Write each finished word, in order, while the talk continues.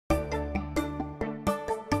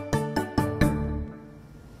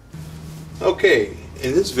Okay,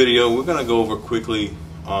 in this video we're going to go over quickly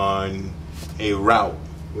on a route.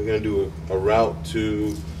 We're going to do a route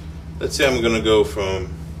to, let's say I'm going to go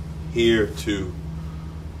from here to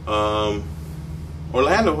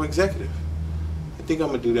Orlando Executive. I think I'm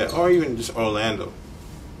going to do that, or even just Orlando,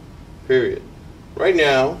 period. Right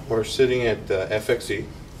now we're sitting at FXE,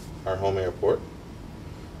 our home airport.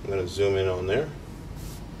 I'm going to zoom in on there.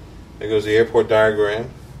 There goes the airport diagram.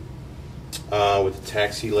 With the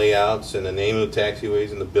taxi layouts and the name of the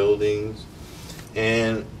taxiways and the buildings.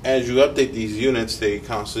 And as you update these units, they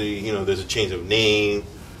constantly, there's a change of name.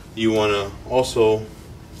 You want to also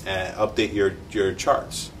update your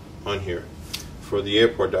charts on here for the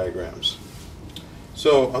airport diagrams.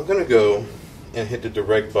 So I'm going to go and hit the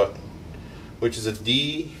direct button, which is a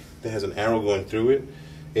D that has an arrow going through it.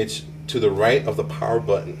 It's to the right of the power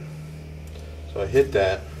button. So I hit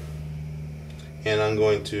that. And I'm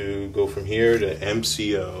going to go from here to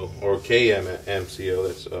MCO or KMCO,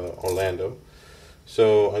 that's Orlando.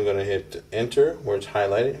 So I'm going to hit enter where it's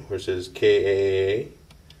highlighted, where it says KAA.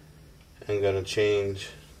 I'm going to change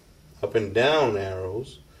up and down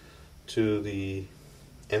arrows to the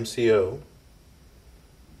MCO.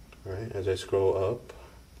 All right, as I scroll up.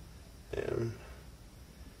 And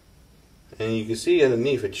you can see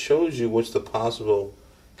underneath it shows you what's the possible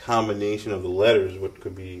combination of the letters, what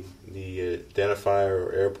could be the identifier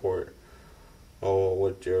or airport or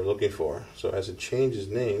what you're looking for. So as it changes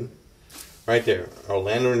name, right there,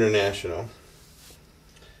 Orlando International,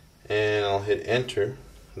 and I'll hit enter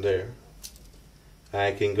there.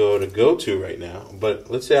 I can go to right now, but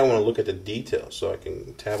let's say I want to look at the details, so I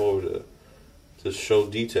can tab over to show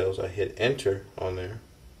details. I hit enter on there.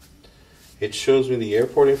 It shows me the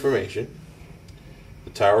airport information, the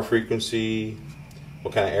tower frequency,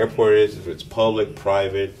 what kind of airport it is, if it's public,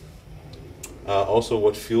 private, also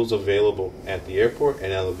what fuel's available at the airport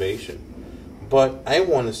and elevation. But I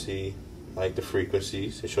want to see like the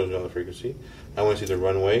frequencies. It shows me all the frequency. I want to see the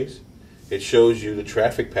runways. It shows you the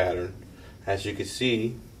traffic pattern. As you can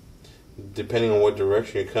see, depending on what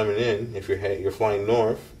direction you're coming in, if you're flying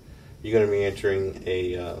north, you're going to be entering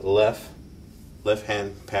a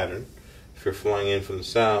left-hand pattern. If you're flying in from the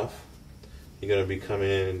south, you're going to be coming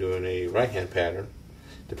in and doing a right-hand pattern,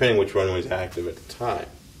 depending which runway is active at the time.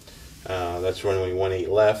 That's runway 18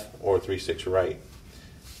 left or 36 right.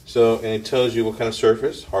 So, and it tells you what kind of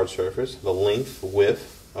surface, hard surface, the length,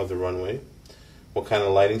 width of the runway, what kind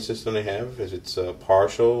of lighting system they have, if it's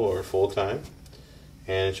partial or full-time,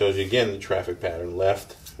 and it shows you again the traffic pattern,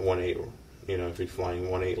 left 18, if you're flying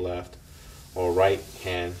 18 left, or right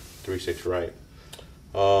hand 36 right.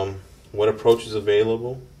 What approach is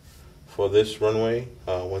available for this runway,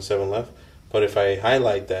 17 left. But if I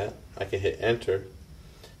highlight that, I can hit enter,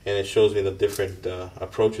 and it shows me the different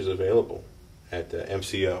approaches available at the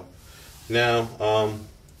MCO. Now,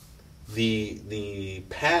 the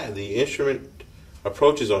instrument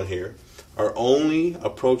approaches on here are only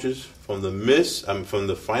approaches from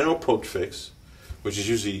the final approach fix, which is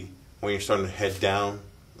usually when you're starting to head down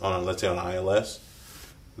on, let's say, on ILS.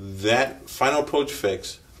 That final approach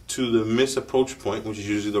fix to the miss approach point, which is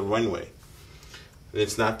usually the runway.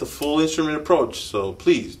 It's not the full instrument approach, so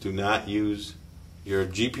please do not use your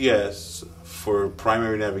GPS for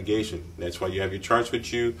primary navigation. That's why you have your charts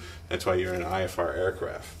with you. That's why you're in an IFR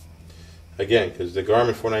aircraft. Again, because the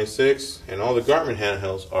Garmin 496 and all the Garmin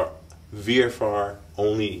handhelds are VFR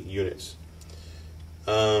only units.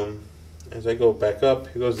 As I go back up,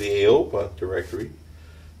 here goes the AOPA directory.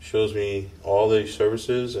 Shows me all the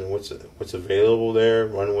services and what's available there,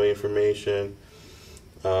 runway information,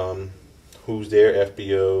 who's there,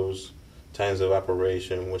 FBOs, times of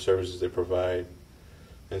operation, what services they provide,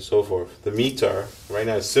 and so forth. The METAR, right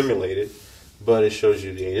now it's simulated, but it shows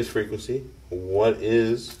you the ATIS frequency, what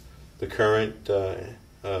is the current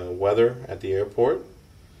weather at the airport,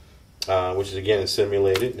 which is again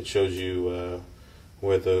simulated. It shows you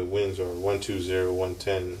where the winds are 120,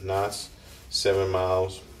 110 knots, 7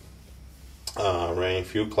 miles, rain,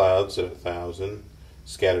 few clouds at 1,000,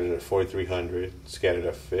 scattered at 4,300, scattered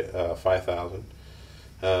at 5,000,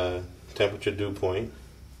 temperature dew point,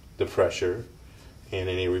 the pressure, and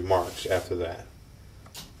any remarks after that.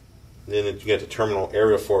 Then you get the terminal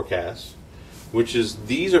area forecast, which is,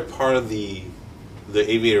 these are part of the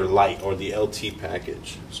Aviator Lite or the LT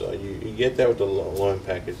package. So you get that with the low-end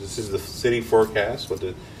package. This is the city forecast, what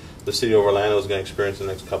the city of Orlando is going to experience in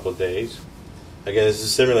the next couple of days. Again, this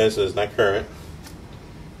is simulated, so it's not current.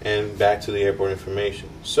 And back to the airport information.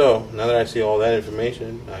 So now that I see all that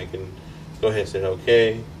information, I can go ahead and say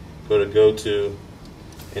OK, go to,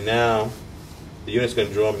 and now the unit's going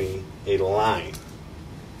to draw me a line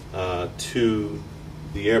to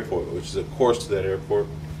the airport, which is a course to that airport.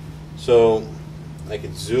 So I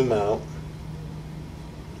can zoom out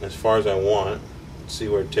as far as I want and see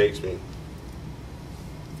where it takes me,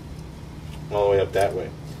 all the way up that way.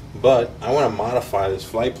 But I want to modify this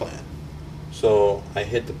flight plan. So I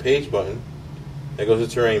hit the page button. That goes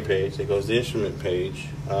to terrain page. It goes to the instrument page,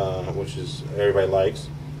 which is everybody likes,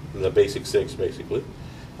 the basic 6 basically.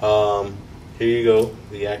 Here you go,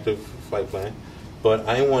 the active flight plan. But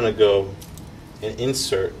I want to go and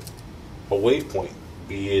insert a waypoint,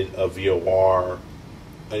 be it a VOR,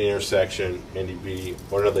 an intersection, NDB,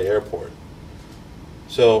 or another airport.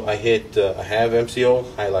 So I hit, I have MCO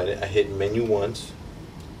highlighted. I hit menu once.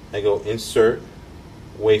 I go insert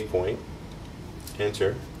waypoint,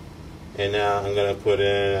 enter, and now I'm going to put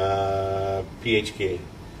in PHK.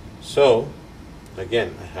 So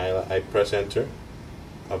again, I press enter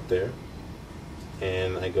up there,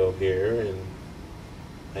 and I go here and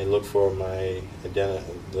I look for my the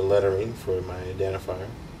lettering for my identifier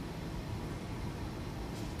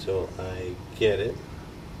till I get it.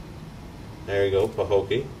 There you go,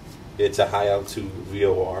 Pahokee. It's a high altitude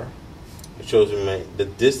VOR. It shows me the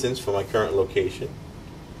distance from my current location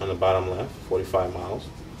on the bottom left, 45 miles,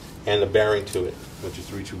 and the bearing to it, which is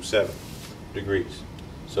 327 degrees.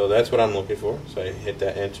 So that's what I'm looking for. So I hit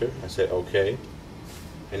that enter. I said OK,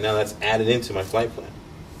 and now that's added into my flight plan.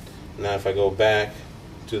 Now if I go back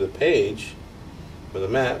to the page for the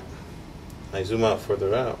map, I zoom out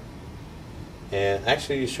further out, and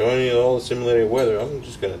actually showing you all the simulated weather. I'm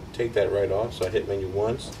just going to take that right off. So I hit menu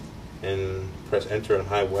once and press enter in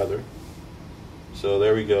high weather. So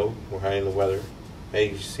there we go, we're high in the weather. As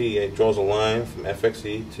you see, it draws a line from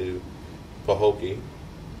FXE to Pahokee,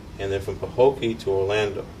 and then from Pahokee to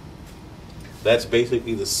Orlando. That's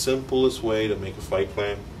basically the simplest way to make a flight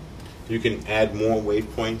plan. You can add more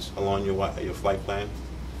waypoints along your flight plan,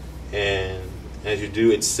 and as you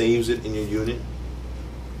do, it saves it in your unit.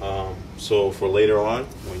 So for later on,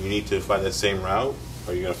 when you need to fly that same route,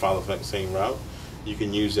 or you're going to follow that same route, you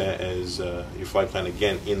can use that as your flight plan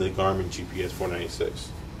again in the Garmin GPS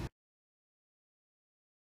 496.